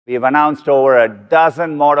We've announced over a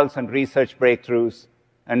dozen models and research breakthroughs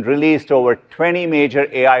and released over 20 major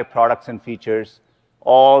AI products and features,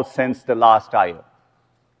 all since the last I/O.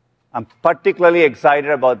 I'm particularly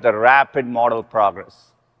excited about the rapid model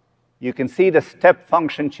progress. You can see the step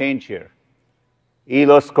function change here.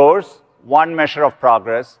 ELO scores, one measure of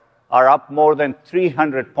progress, are up more than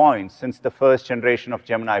 300 points since the first generation of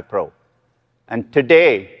Gemini Pro. And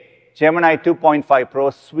today, Gemini 2.5 Pro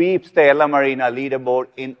sweeps the LM Arena leaderboard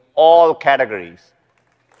in all categories.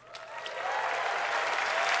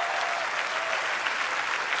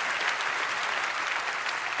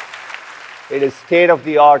 It is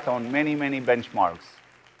state-of-the-art on many, many benchmarks.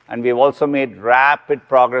 And we've also made rapid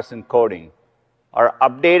progress in coding. Our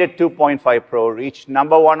updated 2.5 Pro reached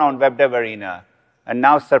 #1 on WebDev Arena and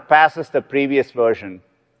now surpasses the previous version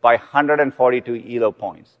by 142 ELO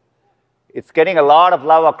points. It's getting a lot of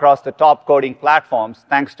love across the top coding platforms,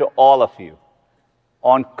 thanks to all of you.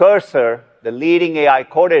 On Cursor, the leading AI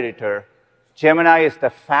code editor, Gemini is the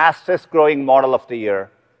fastest-growing model of the year,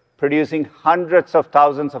 producing hundreds of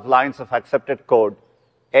thousands of lines of accepted code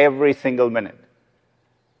every single minute.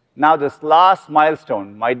 Now, this last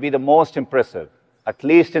milestone might be the most impressive, at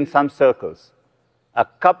least in some circles. A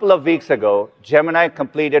couple of weeks ago, Gemini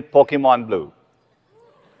completed Pokemon Blue.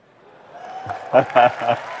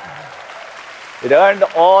 It earned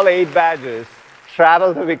all 8 badges,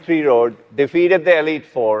 traveled the victory road, defeated the Elite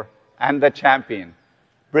Four and the champion,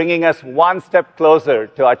 bringing us one step closer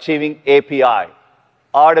to achieving API,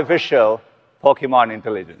 artificial Pokemon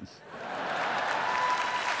intelligence.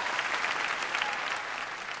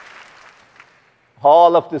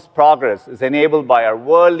 All of this progress is enabled by our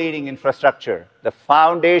world-leading infrastructure, the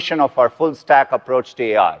foundation of our full-stack approach to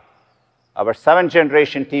AI. Our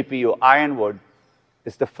 7th-generation TPU, Ironwood,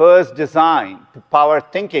 is the first design to power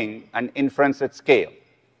thinking and inference at scale.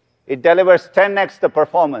 It delivers 10x the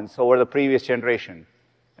performance over the previous generation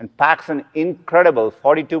and packs an incredible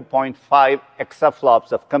 42.5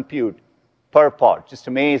 exaflops of compute per pod. Just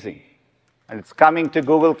amazing. And it's coming to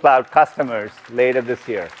Google Cloud customers later this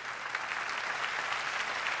year.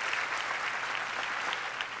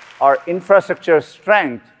 Our infrastructure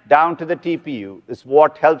strength down to the TPU is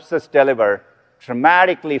what helps us deliver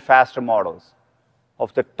dramatically faster models.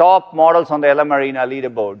 Of the top models on the LM Arena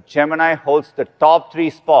leaderboard, Gemini holds the top 3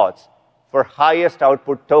 spots for highest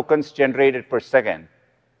output tokens generated per second,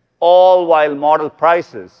 all while model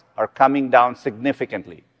prices are coming down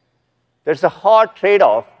significantly. There's a hard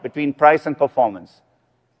trade-off between price and performance.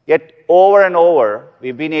 Yet over and over,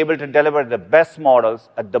 we've been able to deliver the best models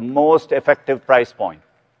at the most effective price point.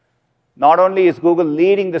 Not only is Google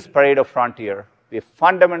leading this parade of frontier, we've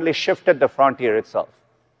fundamentally shifted the frontier itself.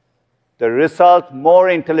 The result, more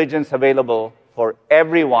intelligence available for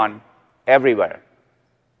everyone, everywhere.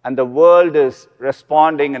 And the world is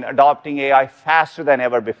responding and adopting AI faster than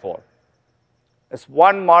ever before. As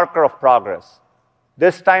one marker of progress,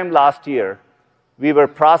 this time last year, we were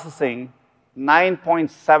processing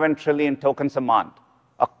 9.7 trillion tokens a month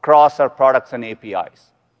across our products and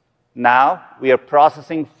APIs. Now, we are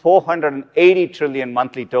processing 480 trillion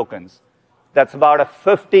monthly tokens. That's about a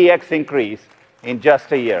 50x increase in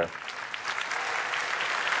just a year.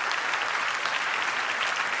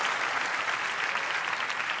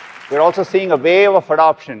 We're also seeing a wave of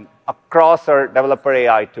adoption across our developer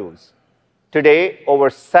AI tools. Today, over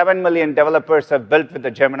 7 million developers have built with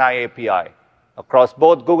the Gemini API across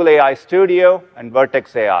both Google AI Studio and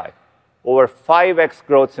Vertex AI, over 5x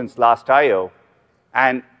growth since last I/O,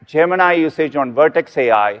 and Gemini usage on Vertex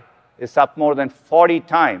AI is up more than 40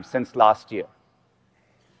 times since last year.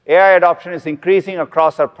 AI adoption is increasing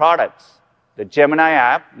across our products. The Gemini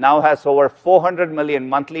app now has over 400 million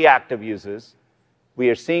monthly active users. We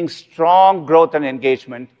are seeing strong growth and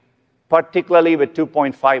engagement, particularly with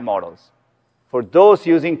 2.5 models. For those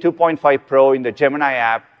using 2.5 Pro in the Gemini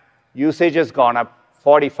app, usage has gone up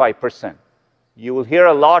 45%. You will hear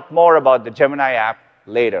a lot more about the Gemini app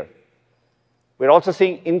later. We're also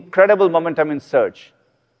seeing incredible momentum in search.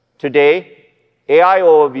 Today, AI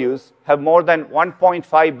overviews have more than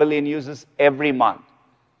 1.5 billion users every month.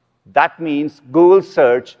 That means Google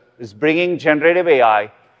Search is bringing generative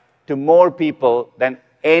AI to more people than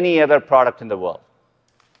any other product in the world.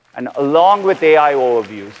 And along with AI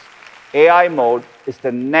overviews, AI mode is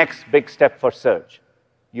the next big step for search.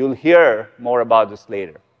 You'll hear more about this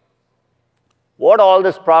later. What all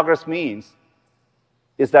this progress means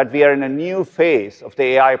is that we are in a new phase of the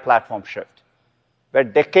AI platform shift, where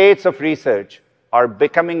decades of research are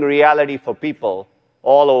becoming reality for people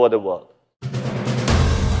all over the world.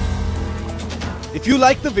 If you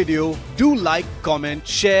like the video, do like, comment,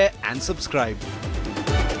 share, and subscribe.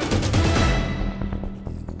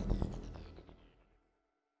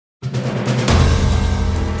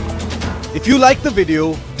 If you like the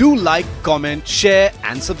video, do like, comment, share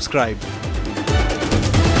and subscribe.